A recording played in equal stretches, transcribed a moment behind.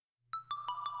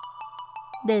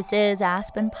This is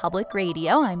Aspen Public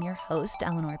Radio. I'm your host,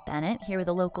 Eleanor Bennett, here with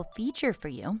a local feature for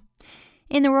you.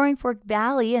 In the Roaring Fork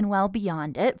Valley and well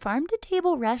beyond it,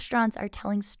 farm-to-table restaurants are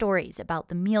telling stories about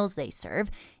the meals they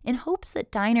serve in hopes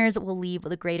that diners will leave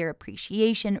with a greater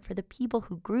appreciation for the people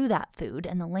who grew that food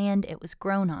and the land it was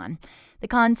grown on. The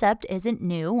concept isn't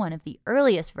new. One of the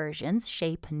earliest versions,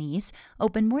 Chez Panisse,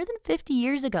 opened more than 50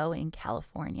 years ago in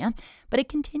California, but it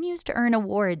continues to earn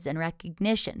awards and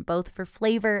recognition, both for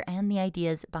flavor and the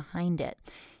ideas behind it.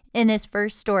 In this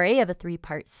first story of a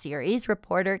 3-part series,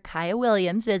 reporter Kaya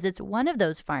Williams visits one of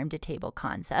those farm-to-table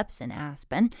concepts in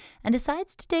Aspen and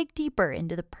decides to dig deeper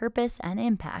into the purpose and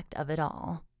impact of it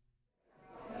all.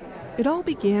 It all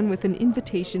began with an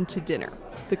invitation to dinner,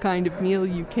 the kind of meal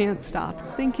you can't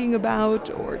stop thinking about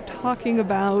or talking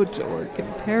about or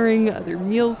comparing other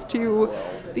meals to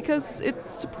because it's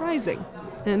surprising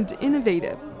and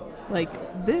innovative.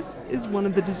 Like, this is one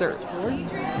of the desserts.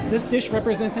 This dish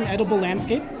represents an edible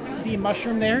landscape. The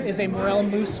mushroom there is a morel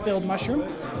mousse-filled mushroom.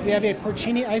 We have a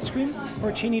porcini ice cream,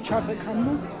 porcini chocolate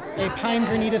caramel, a pine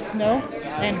granita snow,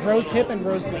 and rose hip and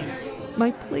rose leaf.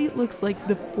 My plate looks like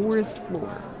the forest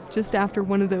floor, just after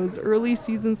one of those early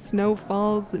season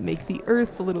snowfalls that make the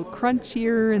earth a little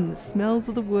crunchier and the smells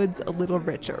of the woods a little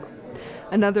richer.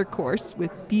 Another course,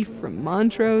 with beef from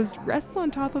Montrose, rests on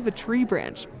top of a tree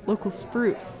branch, local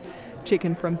spruce.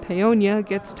 Chicken from Paonia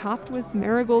gets topped with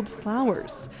marigold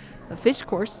flowers. A fish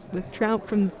course, with trout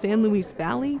from the San Luis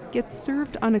Valley, gets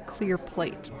served on a clear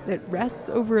plate that rests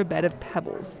over a bed of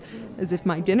pebbles, as if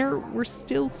my dinner were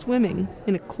still swimming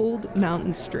in a cold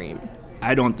mountain stream.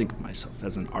 I don't think of myself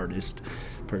as an artist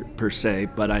per se,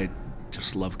 but I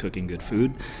just love cooking good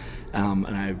food. And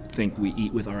I think we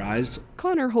eat with our eyes.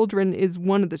 Connor Holdren is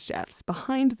one of the chefs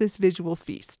behind this visual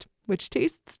feast, which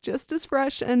tastes just as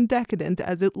fresh and decadent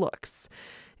as it looks.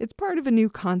 It's part of a new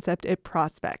concept at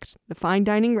Prospect, the fine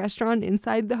dining restaurant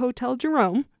inside the Hotel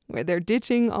Jerome, where they're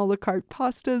ditching a la carte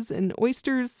pastas and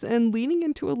oysters and leaning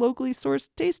into a locally sourced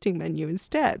tasting menu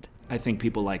instead. I think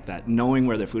people like that, knowing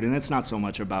where their food, and it's not so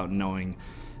much about knowing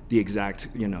the exact,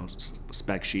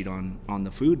 spec sheet on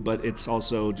the food, but it's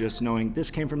also just knowing this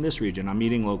came from this region. I'm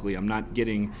eating locally. I'm not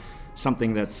getting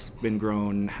something that's been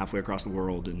grown halfway across the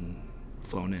world and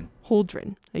flown in.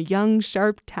 Holdren, a young,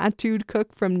 sharp, tattooed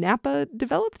cook from Napa,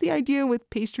 developed the idea with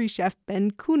pastry chef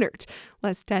Ben Kunert.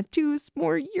 Less tattoos,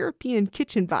 more European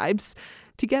kitchen vibes.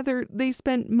 Together, they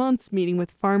spent months meeting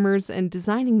with farmers and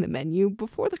designing the menu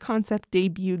before the concept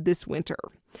debuted this winter.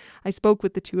 I spoke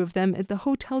with the two of them at the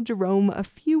Hotel Jerome a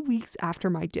few weeks after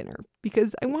my dinner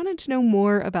because I wanted to know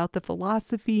more about the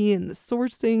philosophy and the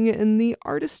sourcing and the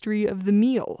artistry of the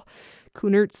meal.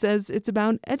 Kunert says it's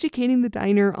about educating the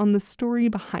diner on the story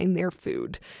behind their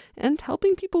food and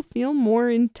helping people feel more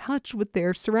in touch with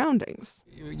their surroundings.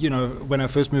 When I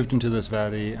first moved into this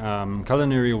valley,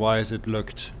 culinary-wise, it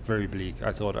looked very bleak.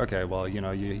 I thought, okay, well,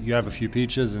 you have a few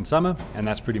peaches in summer, and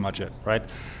that's pretty much it, right?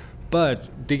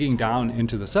 But digging down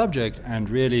into the subject and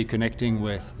really connecting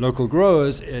with local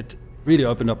growers, it really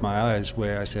opened up my eyes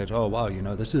where I said, oh, wow,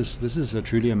 this is a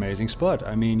truly amazing spot.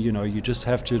 I mean, you just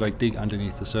have to dig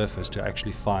underneath the surface to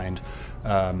actually find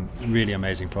really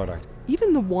amazing product.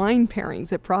 Even the wine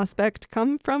pairings at Prospect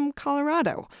come from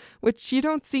Colorado, which you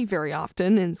don't see very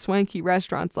often in swanky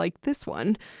restaurants like this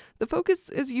one. The focus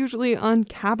is usually on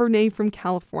Cabernet from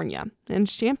California and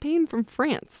Champagne from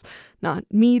France, not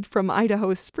mead from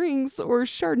Idaho Springs or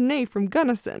Chardonnay from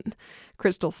Gunnison.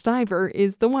 Crystal Stiver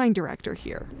is the wine director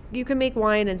here. You can make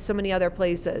wine in so many other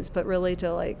places, but really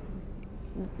to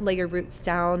lay your roots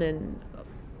down and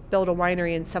build a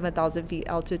winery in 7,000 feet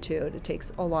altitude, it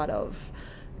takes a lot of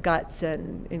guts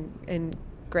and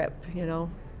grip,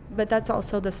 But that's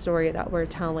also the story that we're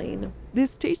telling.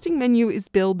 This tasting menu is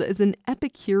billed as an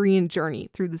epicurean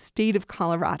journey through the state of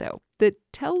Colorado that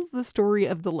tells the story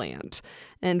of the land.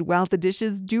 And while the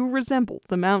dishes do resemble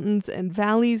the mountains and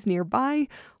valleys nearby,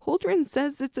 Holdren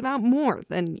says it's about more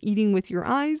than eating with your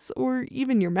eyes or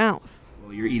even your mouth.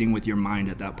 Well, you're eating with your mind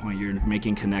at that point. You're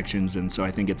making connections, and so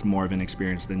I think it's more of an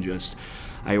experience than just,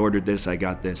 I ordered this, I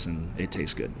got this, and it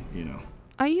tastes good,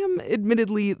 I am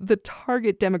admittedly the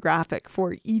target demographic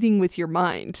for eating with your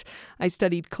mind. I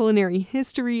studied culinary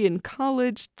history in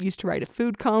college, used to write a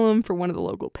food column for one of the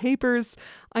local papers.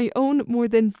 I own more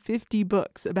than 50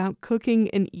 books about cooking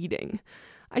and eating.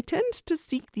 I tend to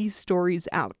seek these stories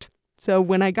out. So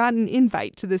when I got an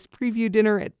invite to this preview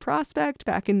dinner at Prospect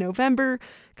back in November,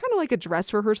 kind of like a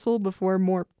dress rehearsal before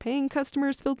more paying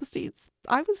customers filled the seats,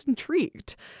 I was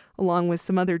intrigued. Along with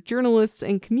some other journalists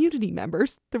and community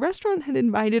members, the restaurant had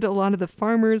invited a lot of the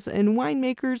farmers and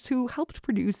winemakers who helped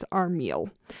produce our meal.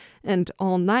 And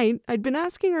all night, I'd been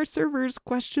asking our servers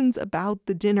questions about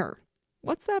the dinner.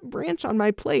 What's that branch on my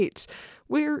plate?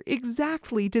 Where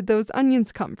exactly did those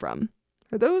onions come from?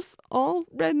 Are those all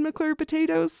red McClure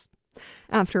potatoes?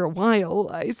 After a while,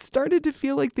 I started to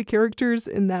feel like the characters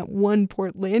in that one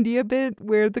Portlandia bit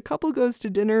where the couple goes to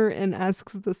dinner and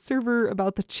asks the server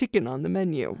about the chicken on the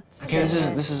menu. Okay,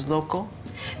 this is local?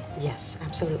 Yes,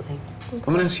 absolutely.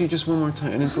 I'm gonna ask you just one more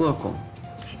time, and it's local.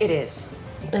 It is.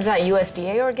 Is that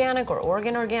USDA organic or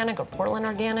Oregon organic or Portland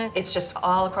organic? It's just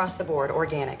all across the board,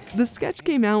 organic. The sketch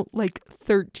came out like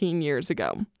 13 years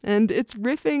ago, and it's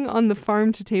riffing on the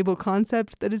farm-to-table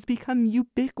concept that has become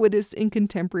ubiquitous in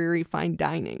contemporary fine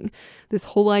dining. This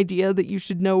whole idea that you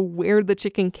should know where the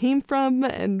chicken came from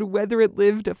and whether it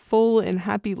lived a full and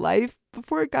happy life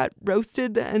before it got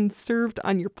roasted and served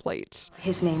on your plate.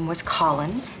 His name was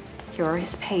Colin. Here are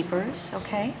his papers,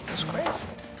 okay? That's great.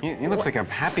 He looks like a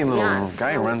happy little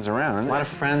guy who runs around. A lot of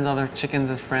friends, other chickens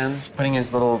as friends. Putting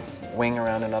his little wing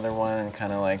around another one and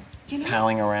kind of like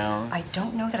palling around. I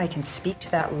don't know that I can speak to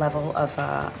that level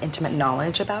of intimate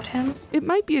knowledge about him. It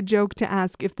might be a joke to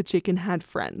ask if the chicken had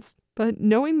friends, but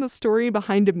knowing the story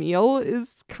behind a meal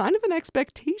is kind of an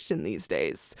expectation these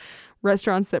days.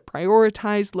 Restaurants that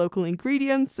prioritize local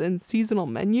ingredients and seasonal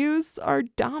menus are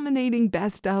dominating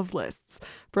best of lists,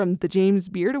 from the James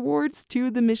Beard Awards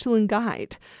to the Michelin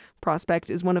Guide.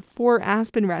 Prospect is one of 4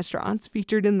 Aspen restaurants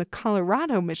featured in the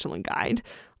Colorado Michelin Guide,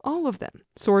 all of them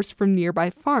sourced from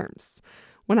nearby farms.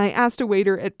 When I asked a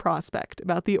waiter at Prospect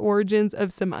about the origins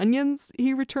of some onions,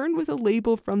 he returned with a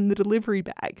label from the delivery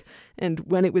bag. And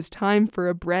when it was time for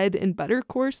a bread and butter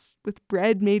course with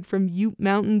bread made from Ute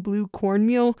Mountain Blue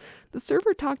cornmeal, the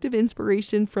server talked of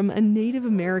inspiration from a Native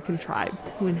American tribe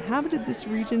who inhabited this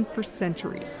region for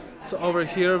centuries. So over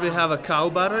here we have a cow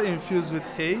butter infused with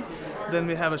hay, then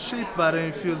we have a sheep butter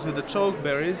infused with the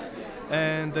chokeberries,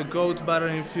 and the goat butter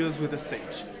infused with the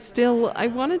sage. Still, I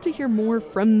wanted to hear more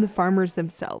from the farmers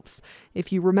themselves.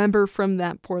 If you remember from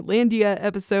that Portlandia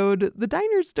episode, the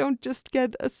diners don't just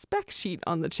get a spec sheet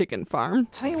on the chicken farm.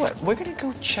 Tell you what, we're gonna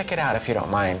go check it out if you don't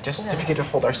mind. Just if you could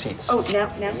hold our seats. Oh, now?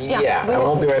 Yeah, and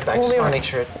we'll be right back. Just wanna make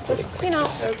sure.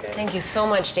 Thank you so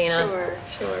much, Dana.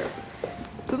 Sure.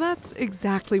 So that's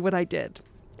exactly what I did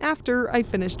after I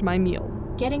finished my meal.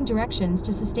 Getting directions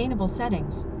to sustainable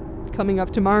settings. Coming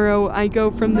up tomorrow, I go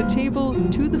from the table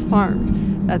to the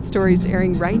farm. That story's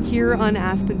airing right here on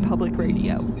Aspen Public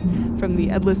Radio. From the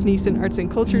Edlis Neeson Arts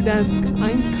and Culture Desk,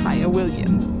 I'm Kaya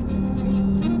Williams.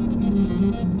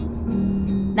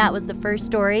 That was the first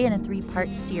story in a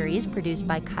 3-part series produced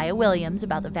by Kaya Williams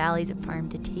about the Valley's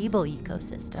farm-to-table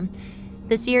ecosystem.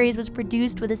 The series was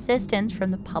produced with assistance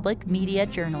from the Public Media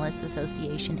Journalists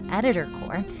Association Editor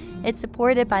Corps. It's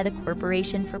supported by the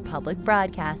Corporation for Public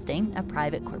Broadcasting, a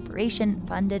private corporation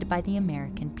funded by the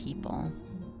American people.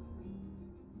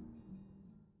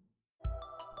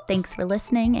 Thanks for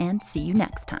listening, and see you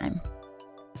next time.